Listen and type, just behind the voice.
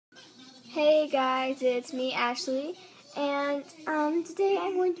Hey guys, it's me, Ashley, and today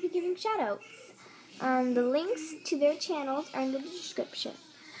I'm going to be giving shoutouts. The links to their channels are in the description.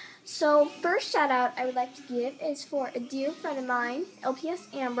 So, first shoutout I would like to give is for a dear friend of mine,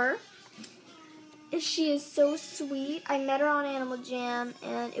 LPS Amber. She is so sweet. I met her on Animal Jam,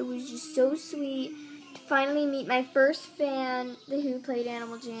 and it was just so sweet to finally meet my first fan who played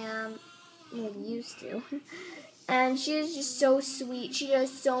Animal Jam. Well, used to. And she is just so sweet. She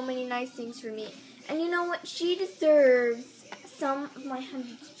does so many nice things for me. And you know what? She deserves some of my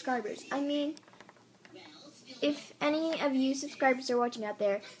 100 subscribers. I mean, if any of you subscribers are watching out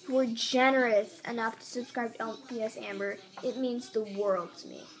there who are generous enough to subscribe to LPS Amber, it means the world to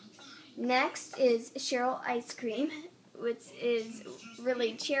me. Next is Cheryl Ice Cream, which is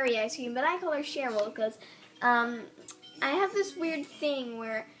really cherry ice cream, but I call her Cheryl because I have this weird thing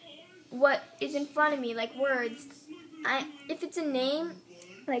where what is in front of me, like words, if it's a name,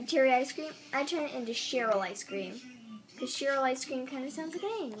 like cherry ice cream, I turn it into Cheryl Ice Cream. Because Cheryl Ice Cream kind of sounds like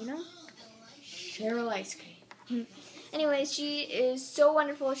a name, you know? Cheryl Ice Cream. Anyway, she is so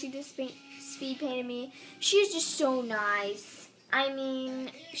wonderful. She just speed painted me. She's just so nice. I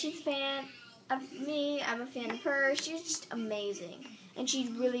mean, she's a fan of me. I'm a fan of her. She's just amazing. And she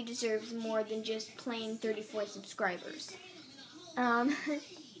really deserves more than just plain 34 subscribers.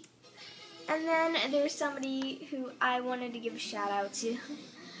 And then there's somebody who I wanted to give a shout out to.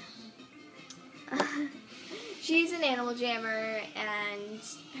 She's an Animal Jammer, and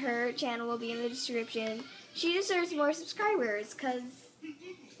her channel will be in the description. She deserves more subscribers because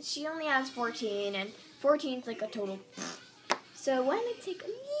she only has 14, and 14 is like a total. So why don't I take a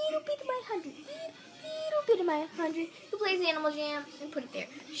little bit of my 100, little bit of my 100, who plays Animal Jam, and put it there.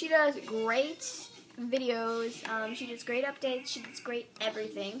 She does great videos. She does great updates. She does great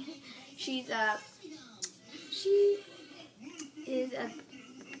everything. She is a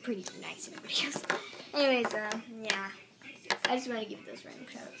pretty nice in her videos. Anyways, yeah. I just want to give those random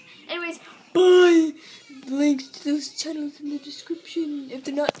shoutouts. Anyways, bye! Links to those channels in the description. If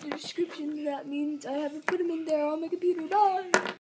they're not in the description, that means I haven't put them in there on my computer. Bye!